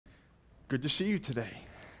Good to see you today.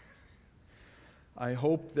 I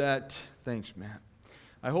hope that, thanks Matt,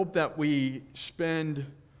 I hope that we spend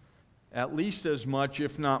at least as much,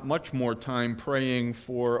 if not much more time praying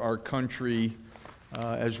for our country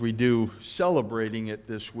as we do celebrating it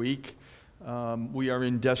this week. We are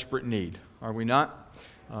in desperate need, are we not?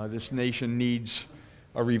 This nation needs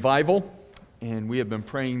a revival, and we have been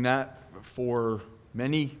praying that for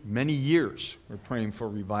many, many years. We're praying for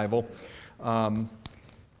revival.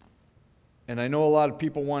 And I know a lot of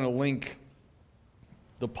people want to link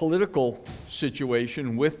the political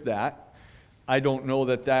situation with that. I don't know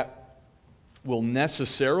that that will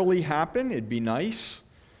necessarily happen. It'd be nice.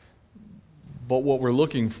 But what we're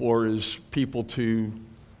looking for is people to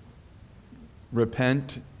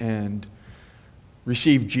repent and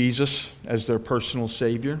receive Jesus as their personal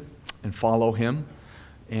Savior and follow Him.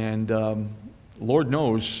 And Lord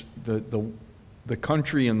knows the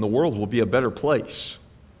country and the world will be a better place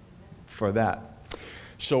for that.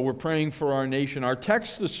 So we're praying for our nation. Our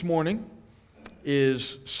text this morning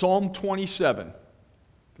is Psalm 27,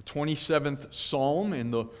 the 27th Psalm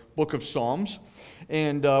in the book of Psalms.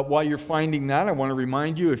 And while you're finding that, I want to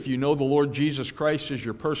remind you, if you know the Lord Jesus Christ as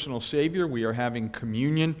your personal Savior, we are having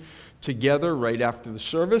communion together right after the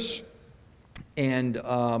service. And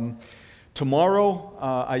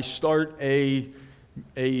tomorrow I start a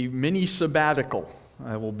mini sabbatical.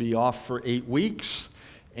 I will be off for 8 weeks.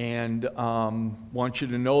 And want you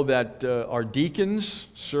to know that our deacons,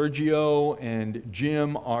 Sergio and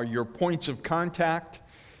Jim, are your points of contact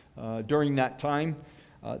during that time.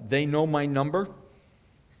 They know my number,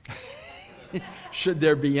 should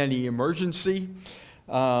there be any emergency,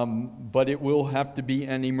 but it will have to be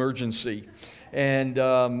an emergency. And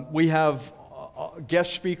we have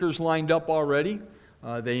guest speakers lined up already.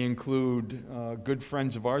 They include good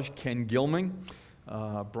friends of ours, Ken Gilman,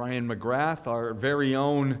 Brian McGrath, our very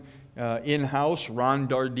own in-house, Ron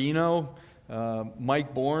Dardino,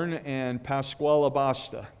 Mike Bourne, and Pasquale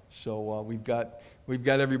Basta. So we've got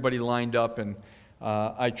everybody lined up, and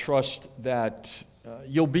I trust that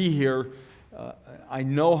you'll be here. I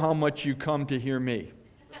know how much you come to hear me.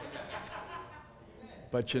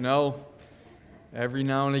 But you know, every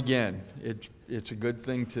now and again, it's a good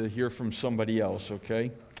thing to hear from somebody else,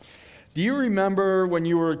 okay? Do you remember when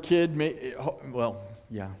you were a kid? Well,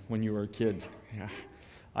 yeah, when you were a kid. Yeah.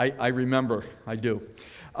 I remember, I do.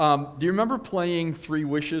 Do you remember playing Three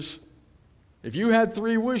Wishes? If you had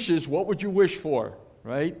 3 wishes, what would you wish for,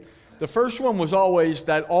 right? The first one was always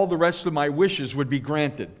that all the rest of my wishes would be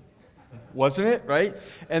granted, wasn't it, right?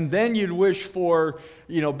 And then you'd wish for,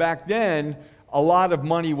 back then, a lot of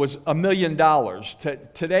money was $1 million.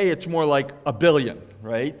 Today, it's more like $1 billion,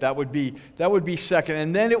 right? That would be second.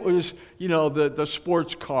 And then it was, the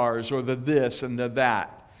sports cars or the this and the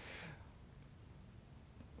that.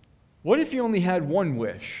 What if you only had one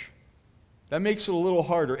wish? That makes it a little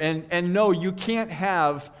harder. And no, you can't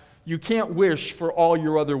wish for all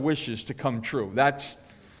your other wishes to come true. That's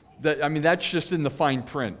just in the fine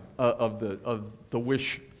print of the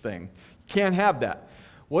wish thing. Can't have that.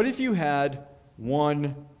 What if you had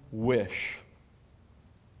one wish?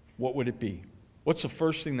 What would it be? What's the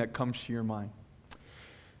first thing that comes to your mind?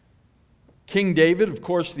 King David, of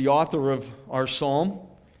course, the author of our psalm,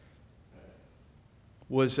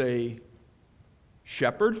 was a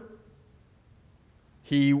shepherd.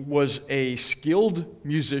 He was a skilled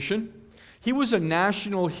musician. He was a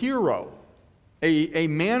national hero, a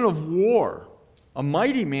man of war, a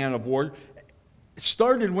mighty man of war. It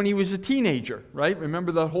started when he was a teenager, right?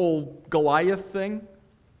 Remember the whole Goliath thing?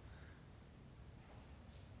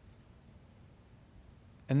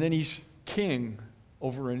 And then he's king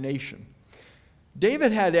over a nation.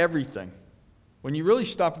 David had everything. When you really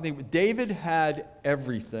stop and think, David had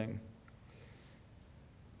everything.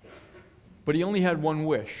 But he only had one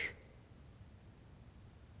wish.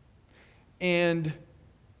 And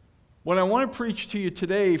what I want to preach to you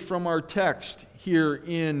today from our text here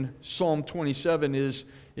in Psalm 27 is,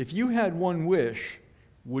 if you had one wish,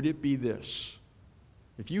 would it be this?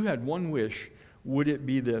 If you had one wish, would it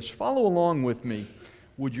be this? Follow along with me,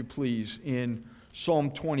 would you please, in Psalm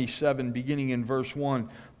 27, beginning in verse 1.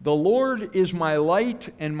 The Lord is my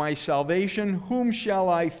light and my salvation. Whom shall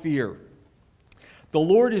I fear? The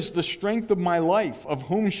Lord is the strength of my life. Of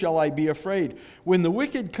whom shall I be afraid? When the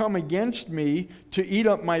wicked come against me to eat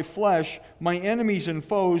up my flesh, my enemies and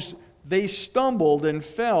foes, they stumbled and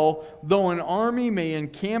fell. Though an army may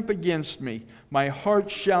encamp against me, my heart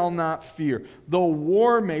shall not fear. Though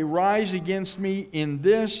war may rise against me, in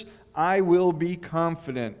this I will be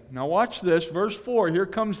confident. Now watch this, verse 4. Here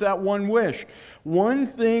comes that one wish. One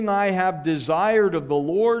thing I have desired of the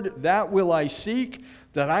Lord, that will I seek,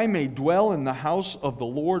 that I may dwell in the house of the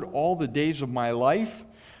Lord all the days of my life,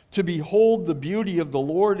 to behold the beauty of the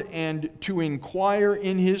Lord and to inquire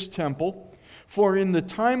in his temple. For in the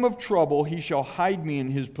time of trouble he shall hide me in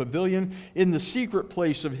his pavilion. In the secret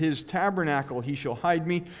place of his tabernacle he shall hide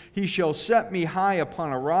me. He shall set me high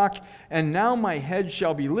upon a rock. And now my head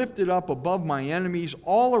shall be lifted up above my enemies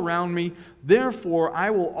all around me. Therefore I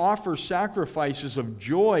will offer sacrifices of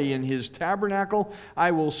joy in his tabernacle.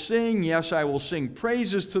 I will sing, yes, I will sing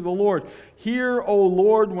praises to the Lord. Hear, O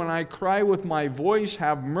Lord, when I cry with my voice.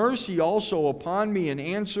 Have mercy also upon me and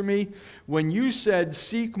answer me. When you said,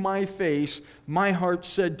 seek my face, my heart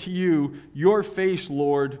said to you, your face,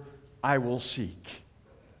 Lord, I will seek.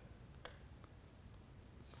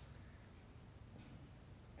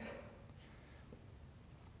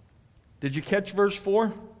 Did you catch verse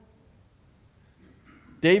 4?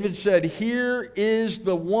 David said, here is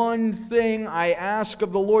the one thing I ask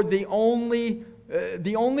of the Lord, the only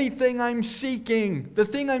thing I'm seeking, the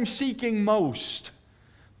thing I'm seeking most,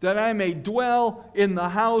 that I may dwell in the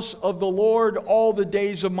house of the Lord all the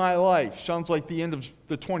days of my life. Sounds like the end of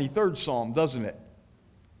the 23rd Psalm, doesn't it?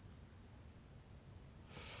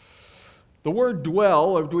 The word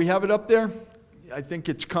dwell, or do we have it up there? I think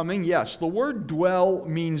it's coming. Yes. The word dwell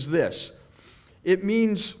means this. It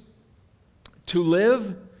means to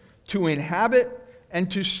live, to inhabit, and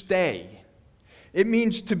to stay. It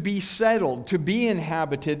means to be settled, to be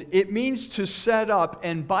inhabited. It means to set up,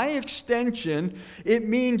 and by extension, it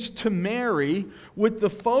means to marry with the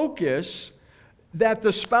focus that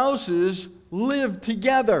the spouses live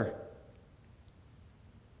together.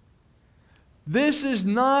 This is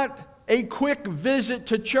not a quick visit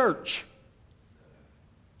to church,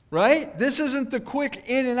 right? This isn't the quick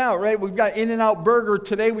in and out, right? We've got In-N-Out Burger.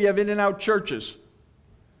 Today we have In-N-Out churches.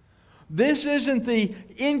 This isn't the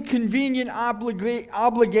inconvenient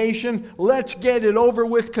obligation, let's get it over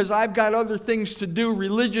with because I've got other things to do,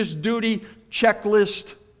 religious duty,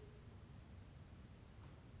 checklist,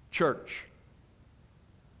 church.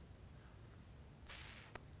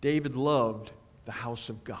 David loved the house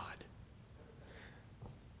of God.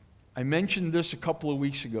 I mentioned this a couple of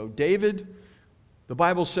weeks ago. David, the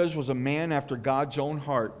Bible says, was a man after God's own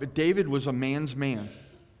heart, but David was a man's man.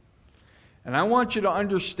 And I want you to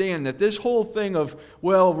understand that this whole thing of,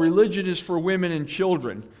 well, religion is for women and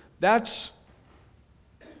children, that's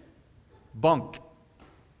bunk.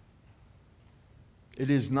 It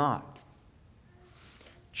is not.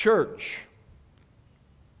 Church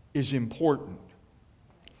is important.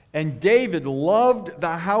 And David loved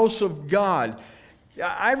the house of God.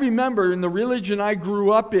 I remember in the religion I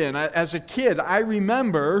grew up in, as a kid, I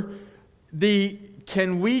remember the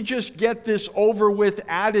can we just get this over with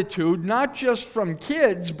attitude, not just from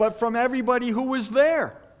kids, but from everybody who was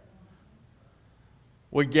there.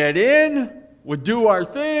 We get in, we do our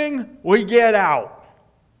thing, we get out.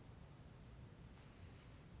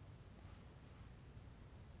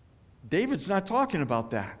 David's not talking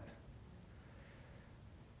about that.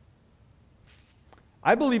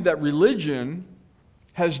 I believe that religion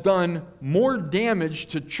has done more damage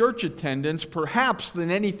to church attendance, perhaps, than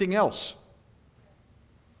anything else.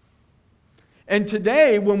 And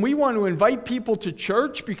today, when we want to invite people to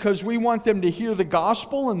church because we want them to hear the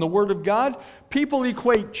gospel and the Word of God, people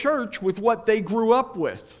equate church with what they grew up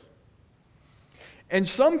with. And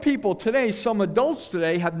some people today, some adults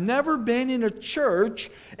today, have never been in a church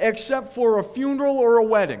except for a funeral or a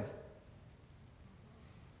wedding.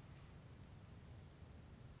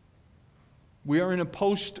 We are in a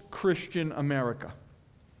post-Christian America.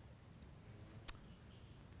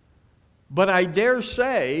 But I dare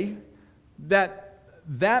say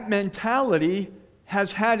that mentality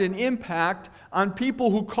has had an impact on people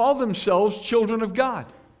who call themselves children of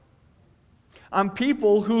God, on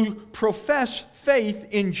people who profess faith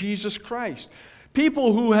in Jesus Christ,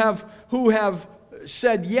 people who have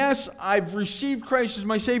said, yes, I've received Christ as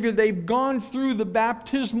my Savior. They've gone through the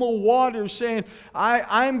baptismal waters saying,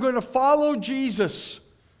 I'm going to follow Jesus,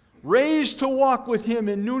 raised to walk with Him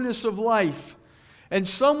in newness of life. And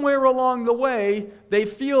somewhere along the way, they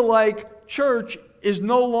feel like church is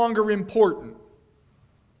no longer important.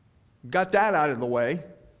 Got that out of the way,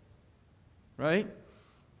 right?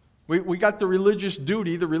 We got the religious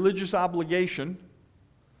duty, the religious obligation.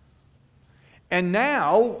 And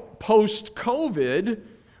now, post-COVID,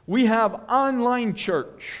 we have online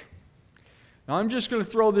church. Now, I'm just going to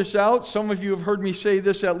throw this out. Some of you have heard me say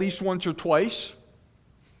this at least once or twice.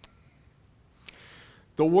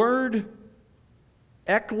 The word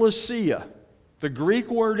ecclesia, the Greek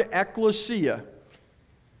word ecclesia,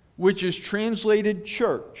 which is translated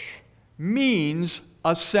church, means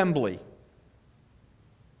assembly.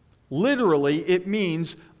 Literally, it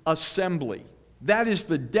means assembly. That is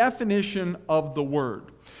the definition of the word.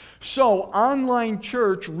 So, online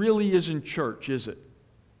church really isn't church, is it?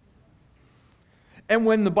 And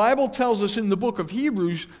when the Bible tells us in the book of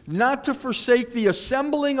Hebrews not to forsake the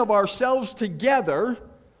assembling of ourselves together,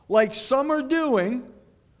 like some are doing,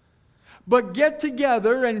 but get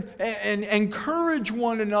together and encourage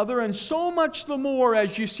one another, and so much the more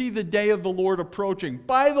as you see the day of the Lord approaching.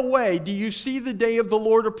 By the way, do you see the day of the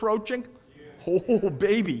Lord approaching? Yes. Oh,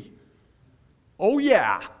 baby. Oh,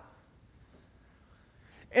 yeah.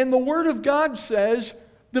 And the Word of God says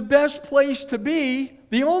the best place to be,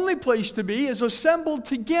 the only place to be, is assembled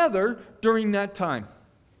together during that time.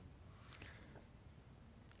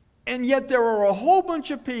 And yet there are a whole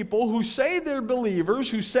bunch of people who say they're believers,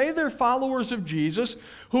 who say they're followers of Jesus,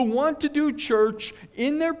 who want to do church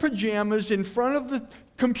in their pajamas in front of the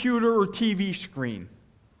computer or TV screen.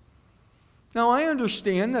 Now, I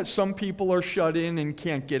understand that some people are shut in and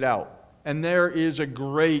can't get out. And there is a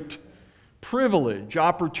great privilege,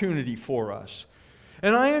 opportunity for us.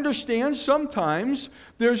 And I understand sometimes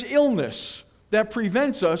there's illness that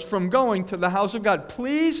prevents us from going to the house of God.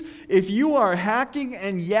 Please, if you are hacking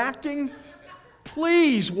and yakking,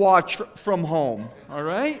 please watch from home, all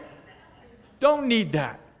right? Don't need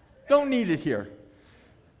that. Don't need it here.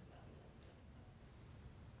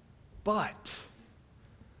 But,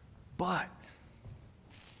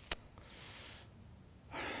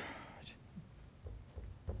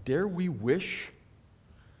 dare we wish,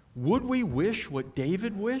 would we wish what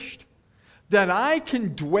David wished? That I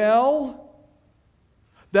can dwell,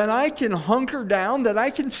 that I can hunker down, that I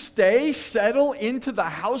can settle into the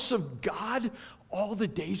house of God all the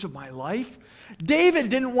days of my life? David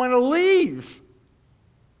didn't want to leave.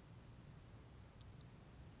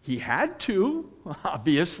 He had to,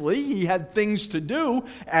 obviously. He had things to do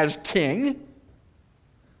as king.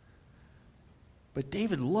 But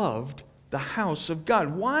David loved the house of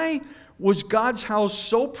God. Why was God's house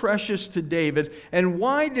so precious to David, and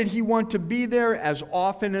why did he want to be there as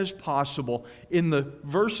often as possible? In the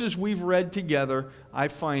verses we've read together, I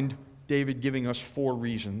find David giving us 4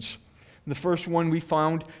 reasons. The first one we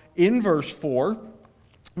found in verse 4,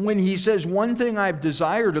 when he says, "One thing I've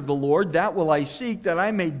desired of the Lord, that will I seek, that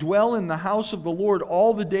I may dwell in the house of the Lord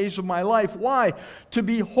all the days of my life." Why? To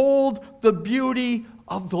behold the beauty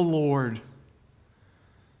of the Lord.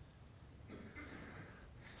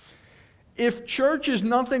 If church is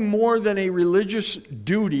nothing more than a religious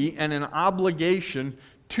duty and an obligation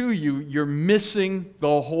to you, you're missing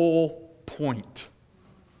the whole point.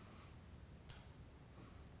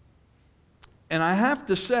 And I have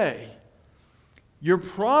to say, you're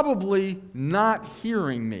probably not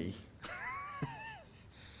hearing me.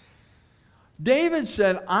 David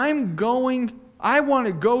said, I want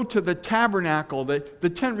to go to the tabernacle, the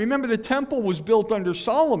tent. Remember, the temple was built under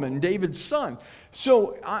Solomon, David's son.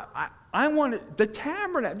 So I want the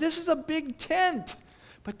tabernacle. This is a big tent.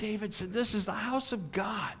 But David said, this is the house of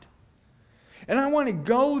God. And I want to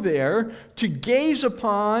go there to gaze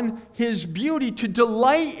upon His beauty, to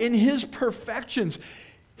delight in His perfections.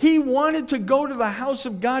 He wanted to go to the house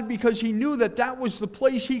of God because he knew that that was the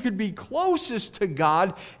place he could be closest to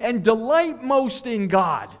God and delight most in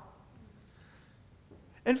God.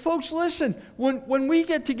 And folks, listen, when we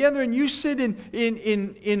get together and you sit in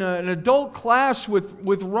an adult class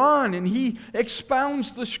with Ron and he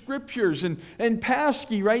expounds the scriptures, and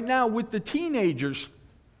Paskey right now with the teenagers,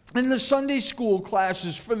 and the Sunday school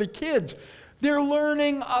classes for the kids, they're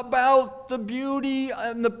learning about the beauty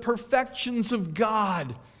and the perfections of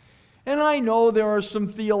God. And I know there are some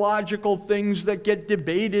theological things that get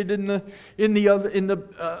debated in the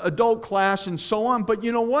adult class and so on, but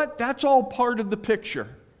you know what? That's all part of the picture.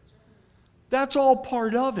 That's all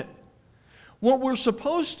part of it. What we're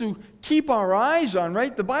supposed to keep our eyes on,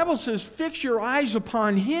 right? The Bible says, fix your eyes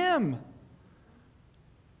upon Him.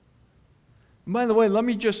 And by the way, let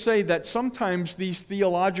me just say that sometimes these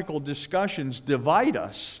theological discussions divide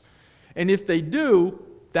us. And if they do,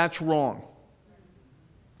 that's wrong.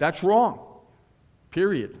 That's wrong.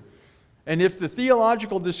 Period. And if the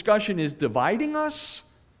theological discussion is dividing us,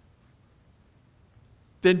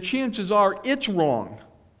 then chances are it's wrong.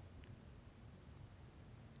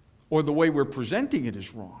 Or the way we're presenting it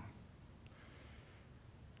is wrong.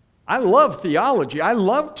 I love theology. I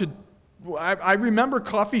remember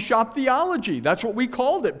coffee shop theology. That's what we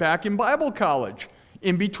called it back in Bible college.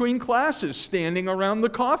 In between classes, standing around the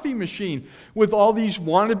coffee machine with all these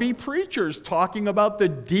wannabe preachers talking about the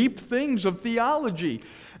deep things of theology.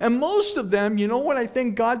 And most of them, you know what I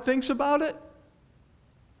think God thinks about it?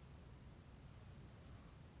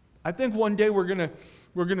 I think one day we're going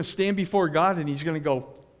to stand before God and He's going to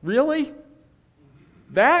go, Really?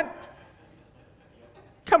 That?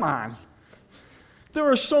 Come on. There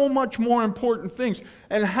are so much more important things.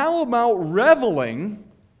 And how about reveling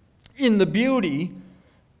in the beauty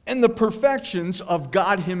and the perfections of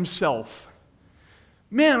God Himself?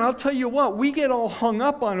 Man, I'll tell you what, we get all hung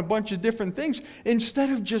up on a bunch of different things instead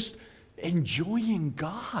of just enjoying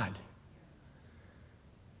God.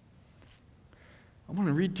 I want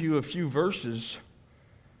to read to you a few verses.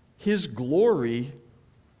 His glory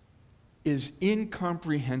is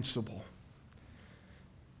incomprehensible.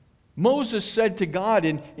 Moses said to God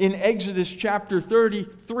in Exodus chapter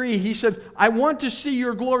 33, he said, I want to see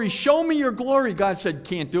your glory. Show me your glory. God said,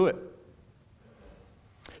 can't do it.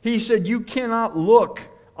 He said, you cannot look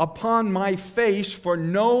upon my face, for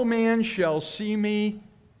no man shall see me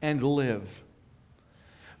and live.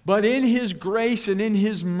 But in His grace and in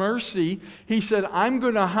His mercy, He said, I'm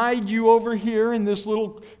going to hide you over here in this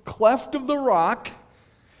little cleft of the rock,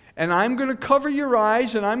 and I'm going to cover your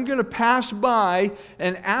eyes, and I'm going to pass by,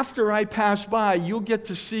 and after I pass by, you'll get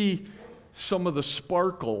to see some of the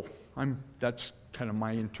sparkle. That's kind of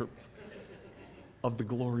my of the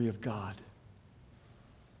glory of God.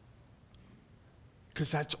 Because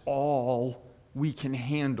that's all we can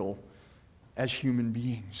handle as human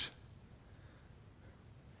beings.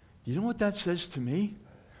 You know what that says to me?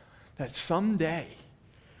 That someday,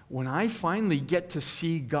 when I finally get to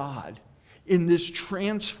see God in this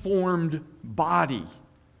transformed body,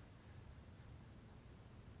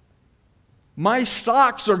 my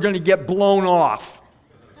socks are going to get blown off.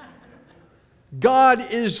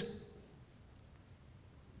 God is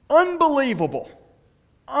unbelievable,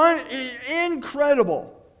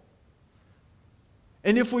 incredible.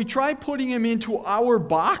 And if we try putting Him into our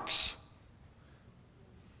box,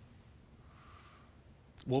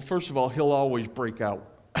 well, first of all, He'll always break out.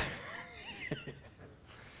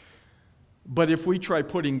 But if we try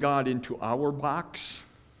putting God into our box,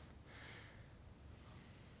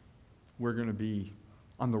 we're going to be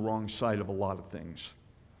on the wrong side of a lot of things.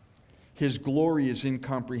 His glory is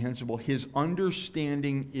incomprehensible. His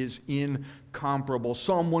understanding is incomparable.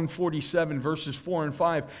 Psalm 147, verses 4 and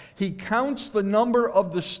 5. He counts the number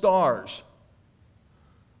of the stars.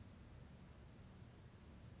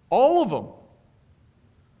 All of them.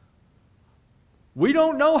 We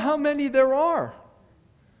don't know how many there are.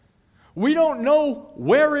 We don't know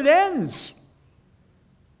where it ends.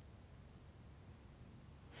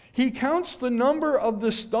 He counts the number of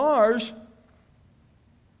the stars,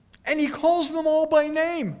 and He calls them all by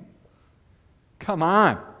name. Come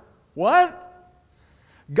on. What?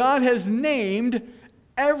 God has named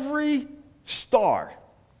every star.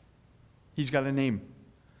 He's got a name.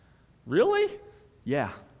 Really?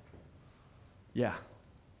 Yeah. Yeah.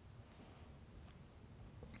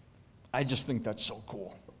 I just think that's so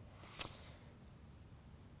cool.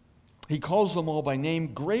 He calls them all by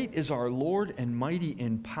name. Great is our Lord and mighty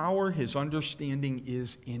in power. His understanding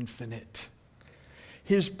is infinite.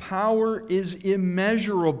 His power is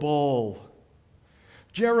immeasurable.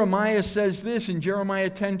 Jeremiah says this in Jeremiah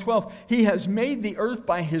 10:12. He has made the earth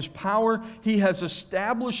by His power. He has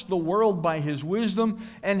established the world by His wisdom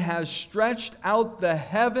and has stretched out the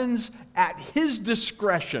heavens at His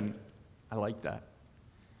discretion. I like that.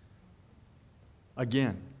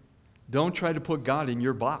 Again, don't try to put God in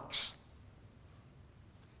your box.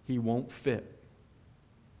 He won't fit.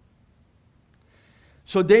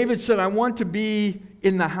 So David said, I want to be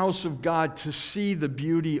in the house of God to see the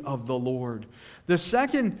beauty of the Lord. The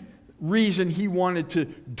second reason he wanted to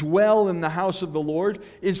dwell in the house of the Lord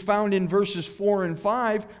is found in verses 4 and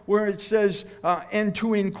 5, where it says, and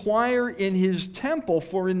to inquire in His temple,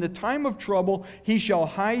 for in the time of trouble He shall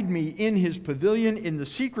hide me in His pavilion, in the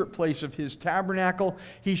secret place of His tabernacle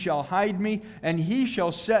He shall hide me, and He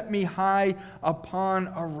shall set me high upon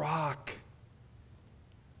a rock.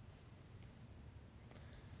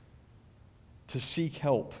 To seek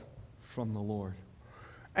help from the Lord.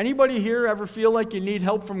 Anybody here ever feel like you need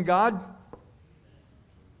help from God?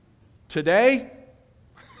 Today?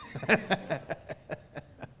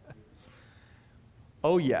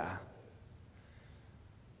 Oh yeah.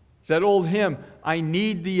 That old hymn, I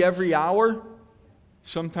need Thee every hour.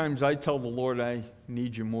 Sometimes I tell the Lord I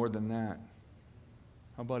need You more than that.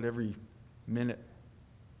 How about every minute?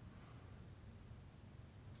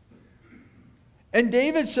 And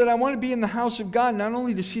David said, I want to be in the house of God, not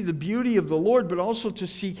only to see the beauty of the Lord, but also to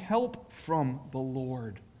seek help from the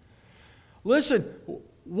Lord. Listen,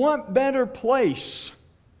 what better place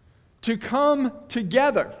to come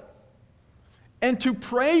together and to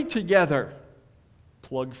pray together?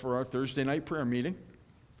 Plug for our Thursday night prayer meeting.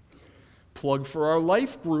 Plug for our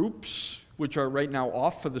life groups, which are right now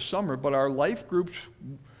off for the summer, but our life groups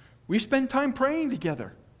We spend time praying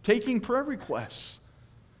together, taking prayer requests.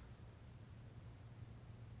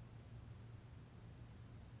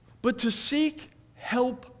 But to seek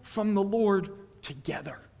help from the Lord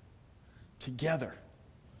together. Together.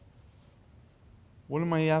 What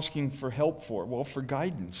am I asking for help for? Well, for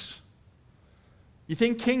guidance. You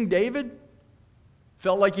think King David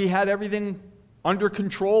felt like he had everything under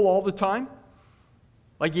control all the time?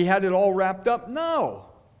 Like he had it all wrapped up? No.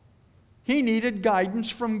 He needed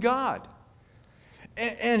guidance from God.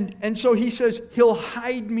 And so he says, He'll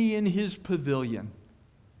hide me in His pavilion.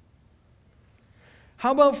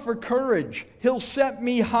 How about for courage? He'll set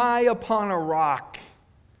me high upon a rock.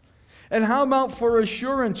 And how about for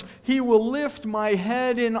assurance? He will lift my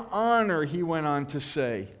head in honor, he went on to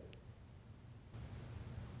say.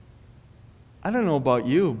 I don't know about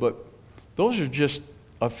you, but those are just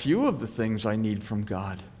a few of the things I need from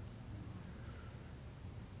God.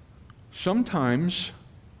 Sometimes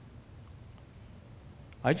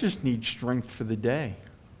I just need strength for the day.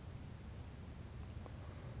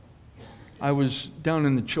 I was down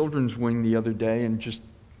in the children's wing the other day and just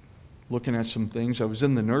looking at some things. I was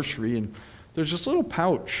in the nursery, and there's this little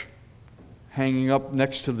pouch hanging up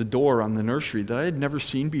next to the door on the nursery that I had never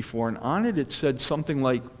seen before, and on it said something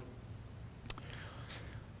like,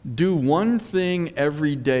 do one thing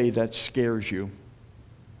every day that scares you.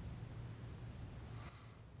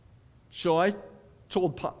 So I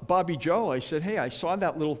told Bobby Joe, I said, hey, I saw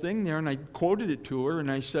that little thing there, and I quoted it to her,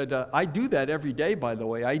 and I said, I do that every day, by the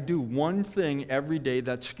way. I do one thing every day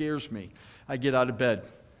that scares me. I get out of bed.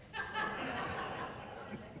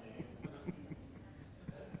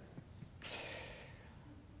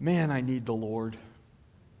 Man, I need the Lord.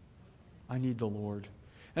 I need the Lord.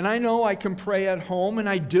 And I know I can pray at home, and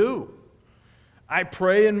I do. I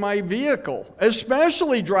pray in my vehicle,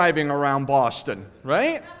 especially driving around Boston,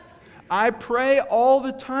 right? I pray all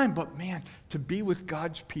the time, but man, to be with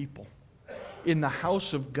God's people in the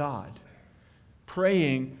house of God,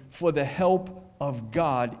 praying for the help of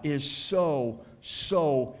God is so,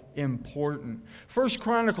 so important. 1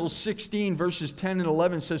 Chronicles 16 verses 10 and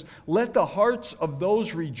 11 says, let the hearts of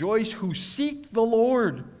those rejoice who seek the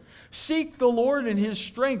Lord. Seek the Lord in His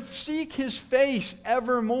strength. Seek His face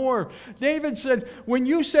evermore. David said, when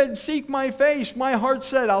you said, seek my face, my heart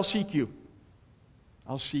said, I'll seek you.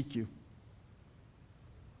 I'll seek you.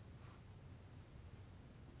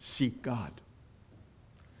 Seek God.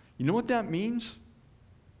 You know what that means?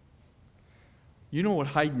 You know what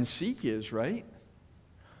hide and seek is, right?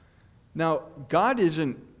 Now, God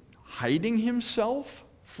isn't hiding Himself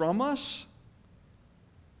from us.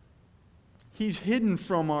 He's hidden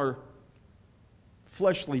from our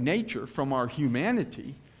fleshly nature, from our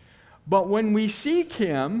humanity. But when we seek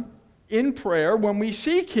Him in prayer, when we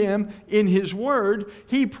seek Him in His Word,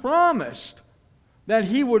 He promised that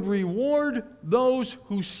He would reward those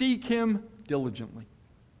who seek Him diligently.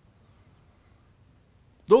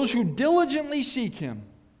 Those who diligently seek Him,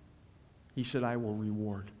 He said, I will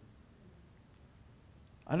reward.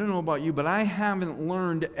 I don't know about you, but I haven't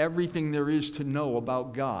learned everything there is to know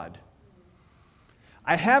about God.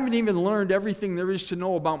 I haven't even learned everything there is to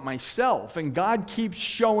know about myself, and God keeps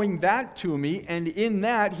showing that to me, and in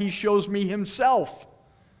that He shows me Himself.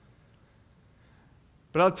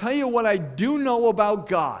 But I'll tell you what I do know about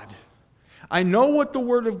God. I know what the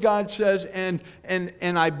Word of God says, and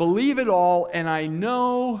I believe it all, and I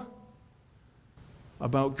know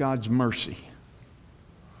about God's mercy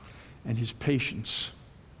and His patience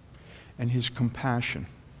and His compassion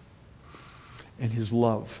and His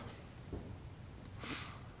love.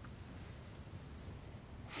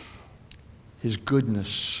 His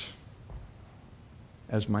goodness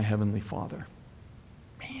as my Heavenly Father.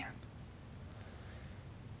 Man.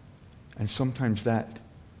 And sometimes that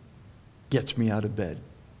gets me out of bed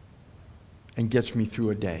and gets me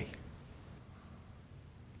through a day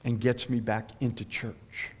and gets me back into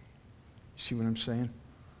church. See what I'm saying?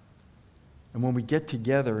 And when we get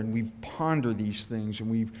together and we ponder these things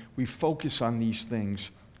and we focus on these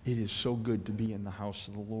things, it is so good to be in the house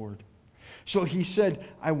of the Lord. So he said,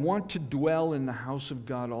 I want to dwell in the house of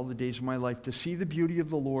God all the days of my life, to see the beauty of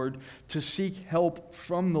the Lord, to seek help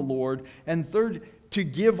from the Lord, and third, to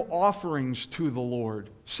give offerings to the Lord,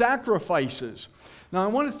 sacrifices. Now I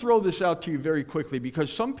want to throw this out to you very quickly,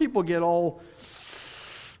 because some people get all,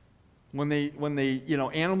 when they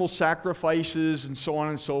animal sacrifices and so on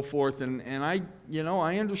and so forth, and I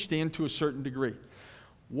understand to a certain degree.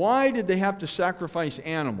 Why did they have to sacrifice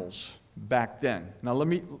animals back then? Now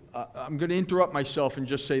I'm going to interrupt myself and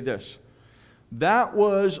just say this. That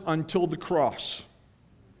was until the cross,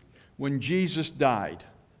 when Jesus died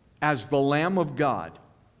as the Lamb of God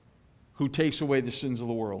who takes away the sins of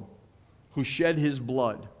the world. who shed his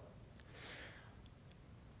blood.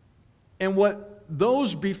 And what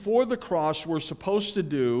those before the cross were supposed to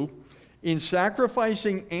do in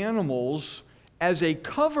sacrificing animals as a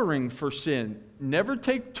covering for sin, never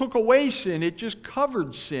took away sin, it just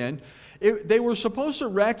covered sin. They were supposed to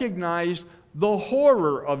recognize the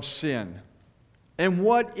horror of sin and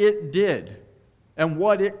what it did and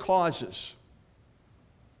what it causes.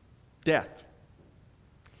 Death.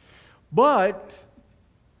 But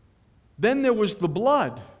then there was the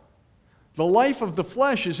blood. The life of the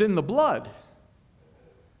flesh is in the blood.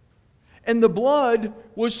 And the blood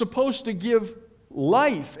was supposed to give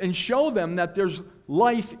life and show them that there's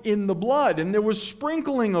life in the blood. And there was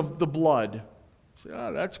sprinkling of the blood.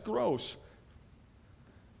 Oh, that's gross.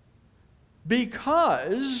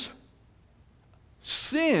 Because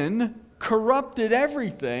sin corrupted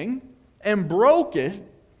everything and broke it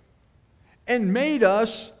and made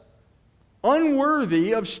us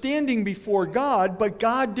unworthy of standing before God, but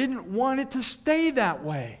God didn't want it to stay that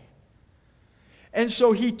way. And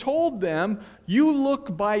so he told them, you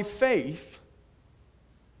look by faith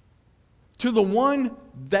to the one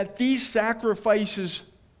that these sacrifices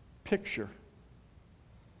picture.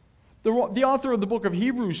 The author of the book of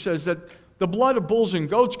Hebrews says that the blood of bulls and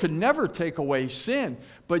goats could never take away sin,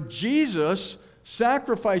 but Jesus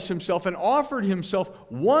sacrificed himself and offered himself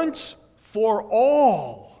once for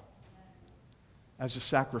all as a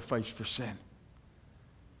sacrifice for sin.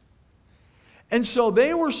 And so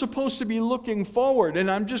they were supposed to be looking forward, and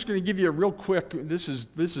I'm just going to give you a real quick, this is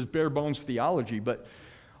bare bones theology, but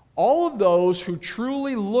all of those who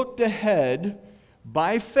truly looked ahead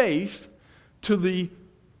by faith to the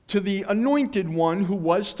anointed one who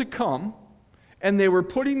was to come, and they were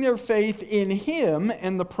putting their faith in him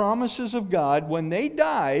and the promises of God, when they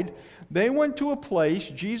died, they went to a place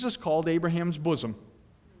Jesus called Abraham's bosom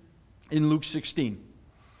in Luke 16,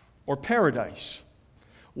 or paradise.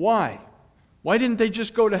 Why? Why didn't they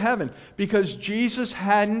just go to heaven? Because Jesus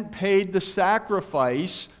hadn't paid the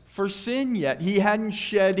sacrifice for sin yet. He hadn't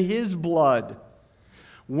shed his blood.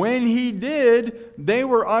 When he did, they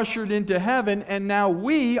were ushered into heaven, and now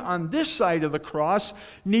we, on this side of the cross,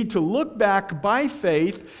 need to look back by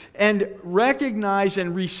faith and recognize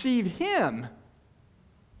and receive him,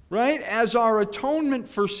 right, as our atonement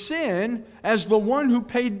for sin, as the one who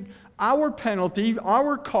paid our penalty,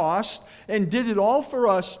 our cost, and did it all for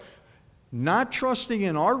us, not trusting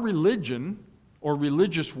in our religion or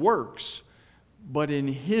religious works, but in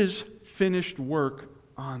his finished work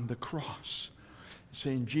on the cross.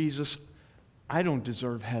 Saying, Jesus, I don't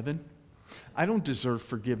deserve heaven. I don't deserve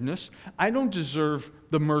forgiveness. I don't deserve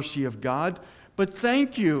the mercy of God. But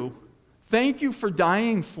thank you. Thank you for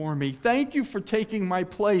dying for me. Thank you for taking my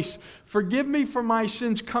place. Forgive me for my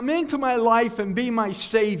sins. Come into my life and be my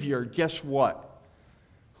Savior. Guess what?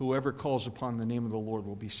 Whoever calls upon the name of the Lord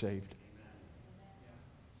will be saved.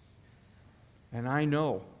 And I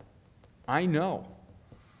know,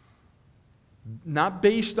 not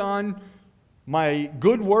based on my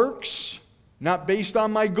good works, not based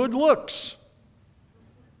on my good looks.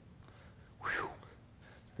 Whew,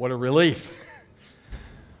 what a relief.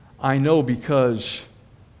 I know because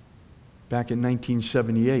back in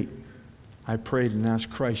 1978, I prayed and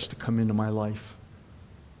asked Christ to come into my life.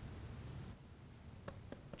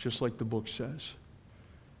 Just like the book says.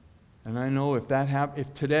 And I know if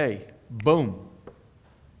today, boom,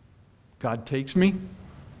 God takes me,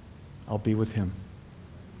 I'll be with him.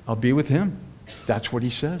 I'll be with him. That's what he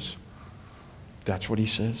says. That's what he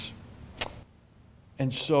says.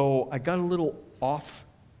 And so I got a little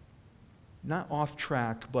not off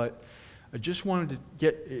track, but I just wanted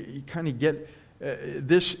to get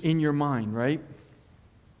this in your mind, right?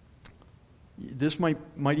 This might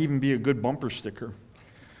even be a good bumper sticker.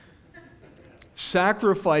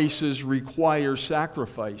 Sacrifices require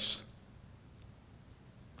sacrifice.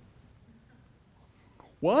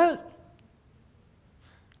 What?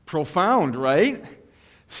 Profound, right?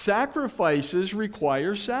 Sacrifices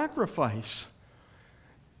require sacrifice.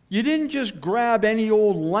 You didn't just grab any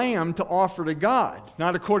old lamb to offer to God,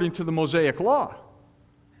 not according to the Mosaic law.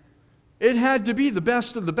 It had to be the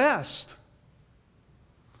best of the best.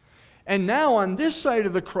 And now on this side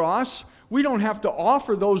of the cross, we don't have to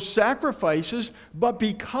offer those sacrifices, but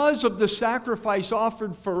because of the sacrifice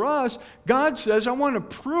offered for us, God says, I want to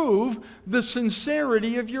prove the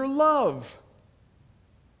sincerity of your love.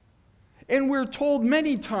 And we're told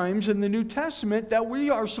many times in the New Testament that we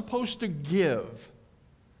are supposed to give,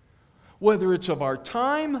 whether it's of our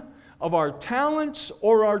time, of our talents,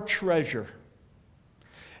 or our treasure.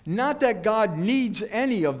 Not that God needs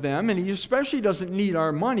any of them, and he especially doesn't need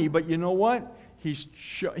our money, but you know what?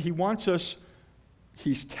 He wants us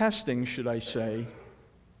He's testing, should I say,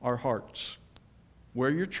 our hearts. Where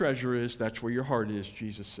your treasure is, that's where your heart is,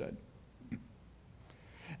 Jesus said.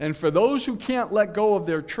 And for those who can't let go of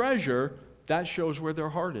their treasure, that shows where their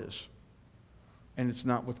heart is. And it's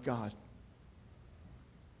not with God.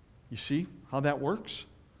 You see how that works?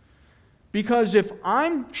 Because if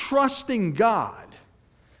I'm trusting God,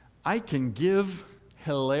 I can give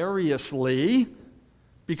hilariously,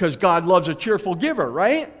 because God loves a cheerful giver,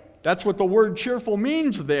 right? That's what the word cheerful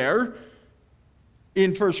means there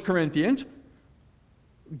in 1 Corinthians.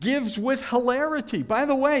 Gives with hilarity. By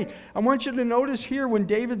the way, I want you to notice here when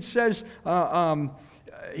David says,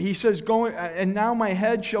 he says, "Going, and now my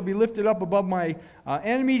head shall be lifted up above my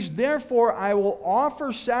enemies. Therefore I will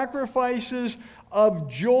offer sacrifices of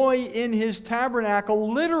joy in his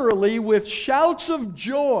tabernacle," literally with shouts of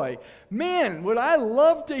joy. Man, would I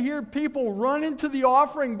love to hear people run into the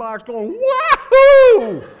offering box going,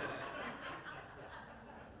 "Wahoo!"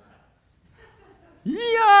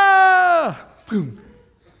 Yeah! Boom.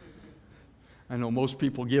 I know most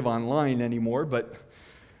people give online anymore, but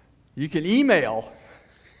you can email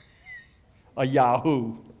a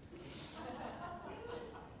Yahoo.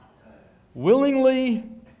 Willingly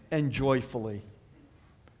and joyfully.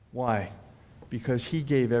 Why? Because he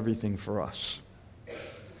gave everything for us.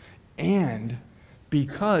 And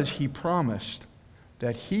because he promised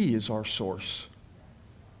that he is our source.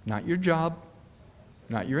 Not your job,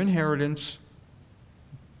 not your inheritance,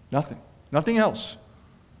 nothing. Nothing else.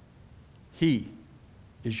 He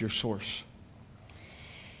is your source.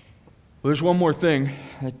 Well, there's one more thing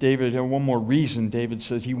that David, and one more reason David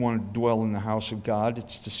says he wanted to dwell in the house of God.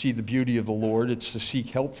 It's to see the beauty of the Lord. It's to seek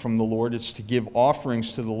help from the Lord. It's to give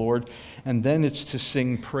offerings to the Lord. And then it's to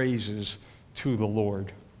sing praises to the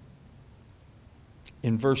Lord.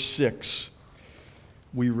 In verse 6,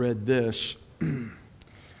 we read this.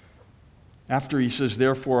 After he says,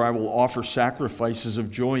 "Therefore I will offer sacrifices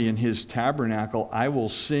of joy in his tabernacle. I will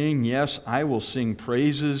sing, yes, I will sing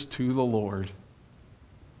praises to the Lord."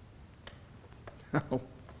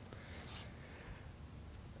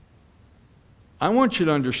 I want you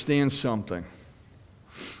to understand something.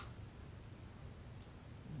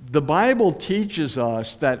 The Bible teaches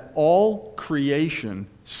us that all creation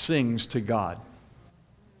sings to God.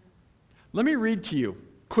 Let me read to you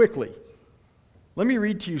quickly. Let me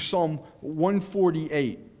read to you Psalm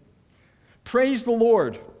 148. Praise the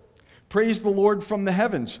Lord. Praise the Lord from the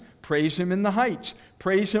heavens. Praise him in the heights.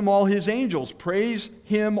 Praise him, all his angels. Praise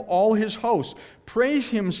him, all his hosts. Praise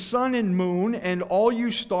him, sun and moon, and all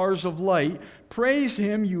you stars of light. Praise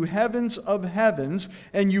him, you heavens of heavens,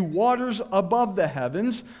 and you waters above the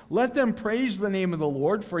heavens. Let them praise the name of the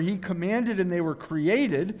Lord, for he commanded and they were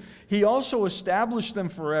created. He also established them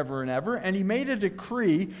forever and ever, and he made a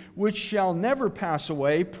decree which shall never pass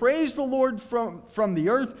away. Praise the Lord from the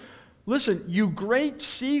earth. Listen, you great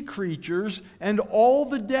sea creatures and all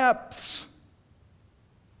the depths.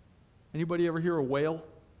 Anybody ever hear a whale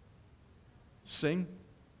sing?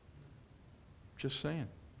 Just saying.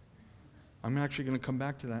 I'm actually going to come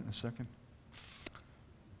back to that in a second.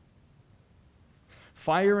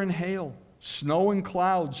 Fire and hail, snow and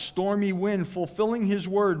clouds, stormy wind, fulfilling his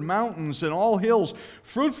word, mountains and all hills,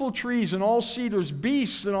 fruitful trees and all cedars,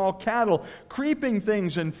 beasts and all cattle, creeping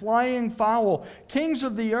things and flying fowl, kings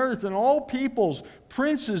of the earth and all peoples,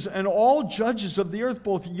 princes and all judges of the earth,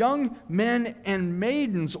 both young men and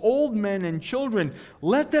maidens, old men and children.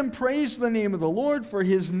 Let them praise the name of the Lord, for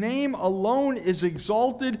his name alone is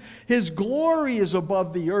exalted. His glory is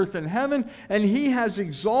above the earth and heaven, and he has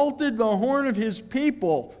exalted the horn of his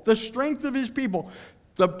people, the strength of his people,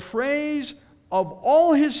 the praise of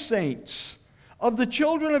all his saints, of the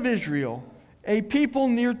children of Israel, a people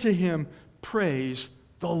near to him. Praise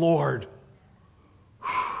the Lord.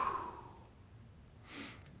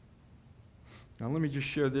 Now let me just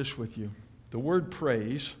share this with you. The word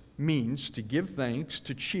praise means to give thanks,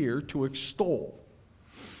 to cheer, to extol.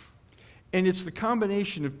 And it's the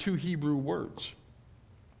combination of two Hebrew words.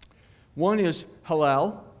 One is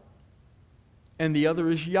Hallel, and the other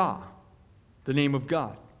is Yah, the name of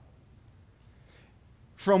God.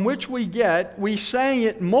 From which we sang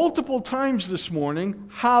it multiple times this morning,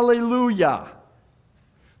 hallelujah.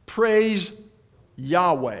 Praise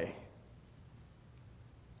Yahweh.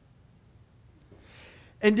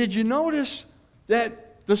 And did you notice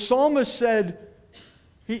that the psalmist said,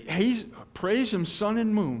 he praise him, sun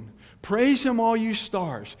and moon. Praise him, all you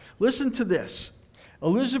stars. Listen to this.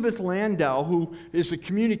 Elizabeth Landau, who is the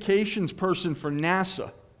communications person for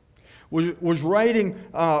NASA, was writing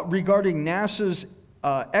regarding NASA's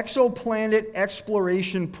exoplanet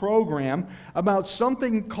exploration program about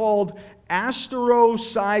something called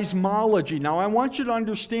astroseismology. Now, I want you to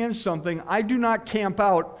understand something. I do not camp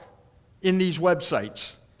out in these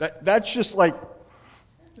websites. That's just like,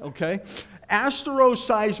 okay?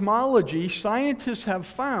 Astroseismology, scientists have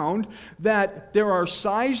found that there are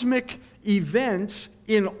seismic events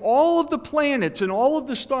in all of the planets and all of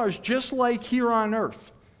the stars, just like here on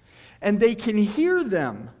Earth. And they can hear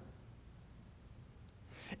them.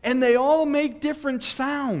 And they all make different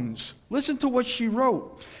sounds. Listen to what she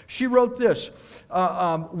wrote. She wrote this.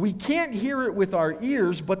 We can't hear it with our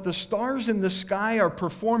ears, but the stars in the sky are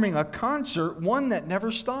performing a concert, one that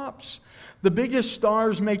never stops. The biggest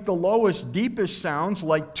stars make the lowest, deepest sounds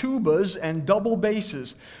like tubas and double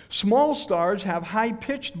basses. Small stars have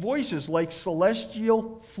high-pitched voices like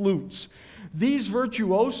celestial flutes. These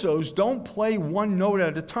virtuosos don't play one note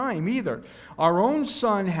at a time either. Our own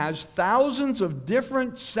sun has thousands of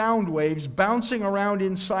different sound waves bouncing around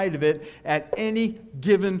inside of it at any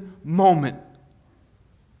given moment.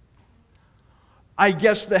 I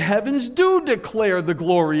guess the heavens do declare the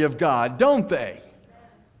glory of God, don't they?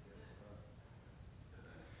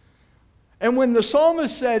 And when the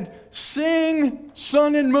psalmist said, "Sing,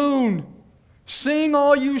 sun and moon, sing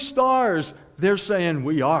all you stars," they're saying,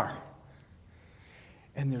 "We are."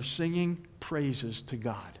 And they're singing praises to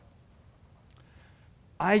God.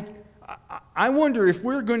 I wonder if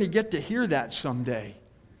we're going to get to hear that someday.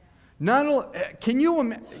 Can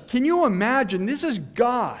you imagine? This is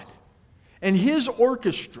God and His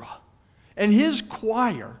orchestra and His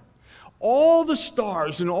choir, all the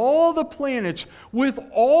stars and all the planets with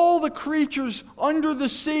all the creatures under the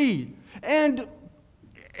sea. And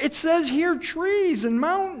it says here trees and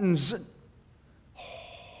mountains.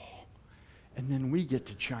 And then we get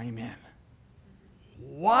to chime in.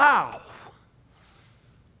 Wow.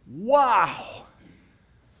 Wow.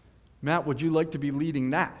 Matt, would you like to be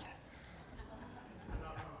leading that?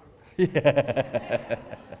 Yeah.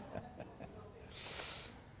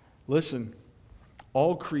 Listen,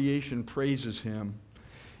 all creation praises Him,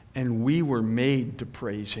 and we were made to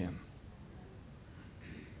praise Him.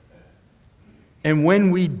 And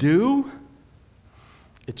when we do,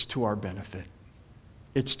 it's to our benefit.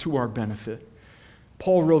 It's to our benefit.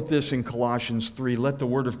 Paul wrote this in Colossians 3, "Let the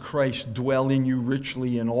word of Christ dwell in you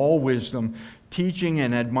richly in all wisdom, teaching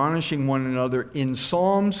and admonishing one another in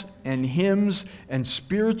psalms and hymns and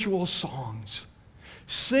spiritual songs,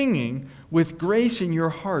 singing with grace in your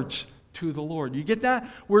hearts to the Lord." You get that?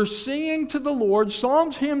 We're singing to the Lord,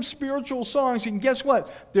 psalms, hymns, spiritual songs, and guess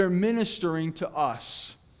what? They're ministering to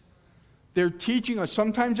us. They're teaching us,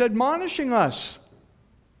 sometimes admonishing us.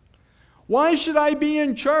 Why should I be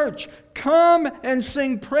in church? Come and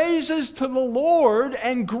sing praises to the Lord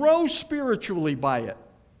and grow spiritually by it.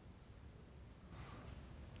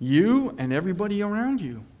 You and everybody around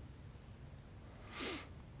you.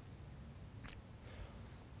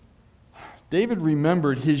 David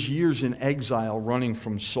remembered his years in exile running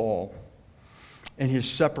from Saul and his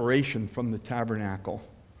separation from the tabernacle.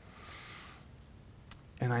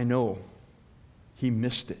 And I know he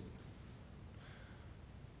missed it.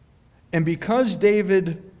 And because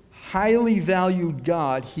David highly valued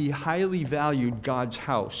God, he highly valued God's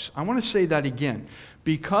house. I want to say that again.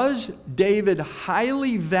 Because David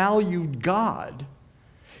highly valued God,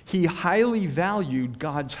 he highly valued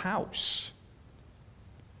God's house.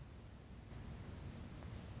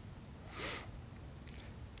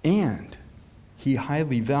 And he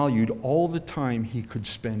highly valued all the time he could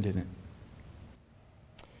spend in it.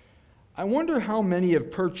 I wonder how many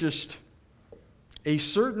have purchased a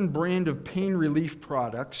certain brand of pain relief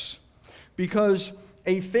products because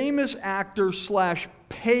a famous actor /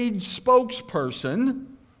 paid spokesperson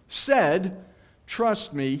said,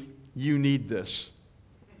 "Trust me, you need this."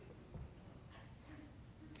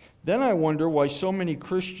 Then I wonder why so many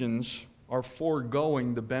Christians are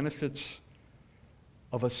foregoing the benefits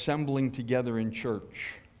of assembling together in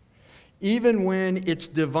church, even when its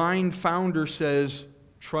divine founder says,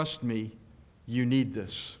 "Trust me, you need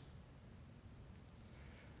this."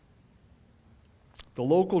 The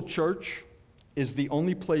local church is the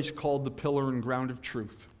only place called the pillar and ground of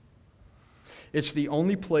truth. It's the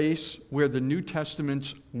only place where the New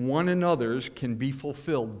Testament's one another's can be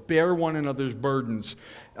fulfilled. Bear one another's burdens,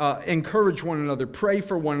 encourage one another, pray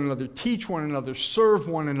for one another, teach one another, serve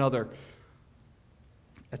one another,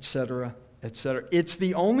 etc., etc. It's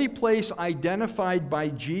the only place identified by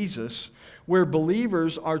Jesus where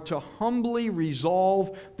believers are to humbly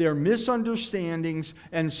resolve their misunderstandings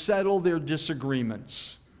and settle their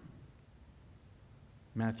disagreements.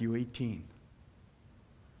 Matthew 18.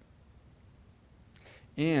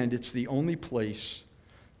 And it's the only place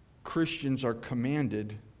Christians are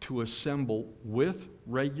commanded to assemble with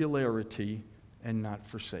regularity and not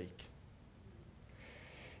forsake.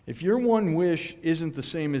 If your one wish isn't the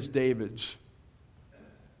same as David's,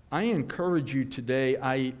 I encourage you today,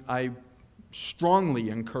 I strongly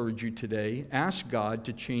encourage you today, ask God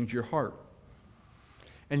to change your heart.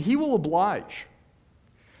 And He will oblige,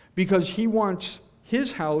 because He wants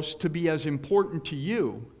His house to be as important to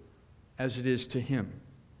you as it is to Him.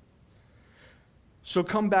 So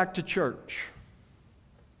come back to church.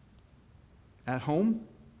 At home,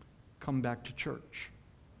 come back to church.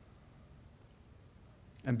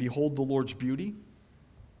 And behold the Lord's beauty.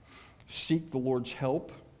 Seek the Lord's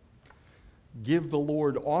help. Give the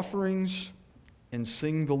Lord offerings and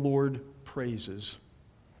sing the Lord praises.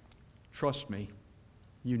 Trust me,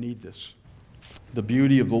 you need this. The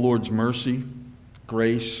beauty of the Lord's mercy,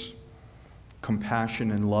 grace,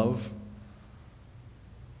 compassion, and love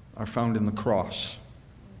are found in the cross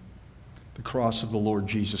of the Lord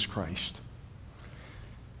Jesus Christ.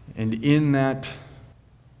 And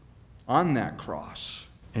on that cross,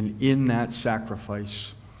 and in that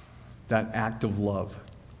sacrifice, that act of love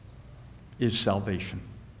is salvation.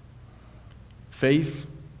 Faith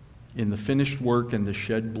in the finished work and the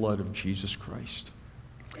shed blood of Jesus Christ.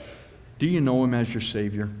 Do you know Him as your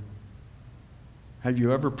Savior? Have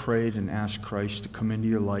you ever prayed and asked Christ to come into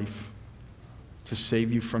your life, to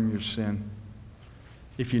save you from your sin?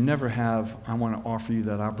 If you never have, I want to offer you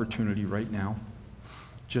that opportunity right now.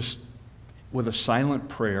 Just with a silent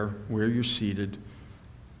prayer where you're seated,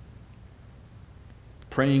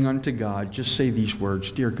 praying unto God, just say these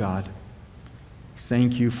words: Dear God,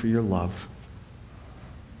 thank you for your love.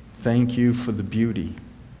 Thank you for the beauty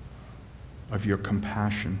of your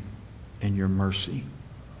compassion and your mercy.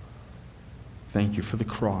 Thank you for the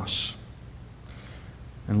cross.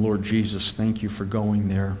 And Lord Jesus, thank you for going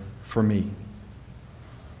there for me.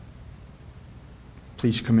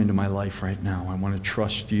 Please come into my life right now. I want to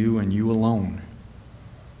trust you and you alone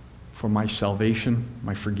for my salvation,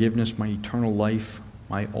 my forgiveness, my eternal life,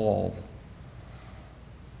 my all.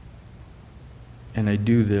 And I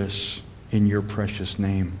do this in your precious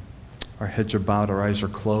name. Our heads are bowed, our eyes are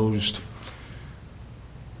closed.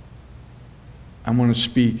 I want to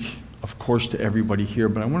speak, of course, to everybody here,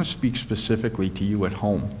 but I want to speak specifically to you at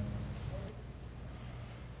home.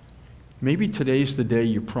 Maybe today's the day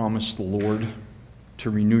you promise the Lord to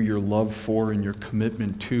renew your love for and your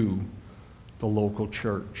commitment to the local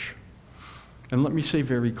church. And let me say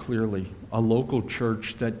very clearly, a local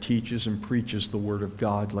church that teaches and preaches the Word of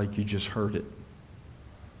God like you just heard it.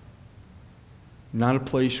 Not a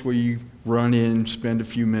place where you run in, spend a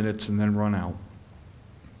few minutes, and then run out.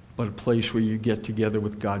 But a place where you get together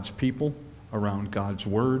with God's people, around God's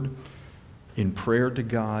Word, in prayer to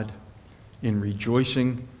God, in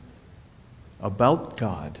rejoicing about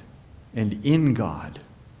God and in God.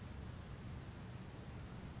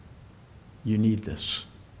 You need this.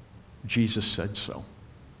 Jesus said so.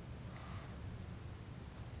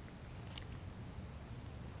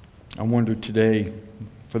 I wonder today,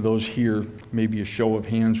 for those here, maybe a show of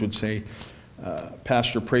hands would say,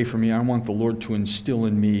 Pastor, pray for me. I want the Lord to instill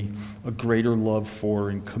in me a greater love for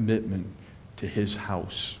and commitment to His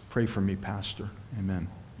house. Pray for me, Pastor. Amen.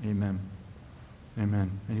 Amen.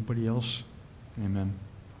 Amen. Anybody else? Amen.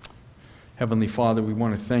 Heavenly Father, we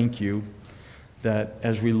want to thank you that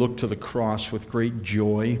as we look to the cross with great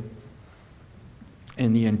joy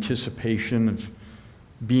and the anticipation of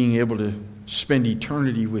being able to spend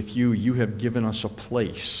eternity with you, you have given us a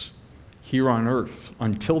place here on earth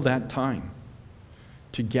until that time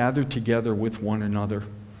to gather together with one another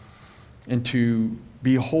and to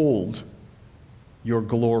behold your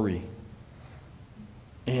glory.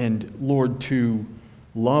 And Lord, to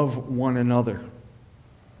love one another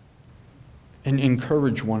and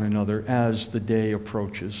encourage one another as the day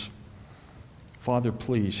approaches. Father,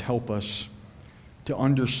 please help us to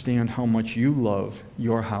understand how much you love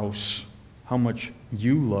your house, how much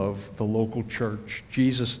you love the local church.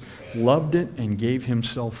 Jesus loved it and gave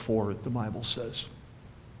himself for it, the Bible says.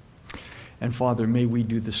 And Father, may we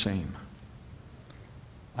do the same.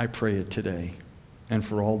 I pray it today, and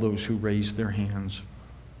for all those who raise their hands.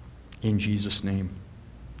 In Jesus' name,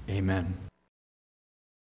 amen.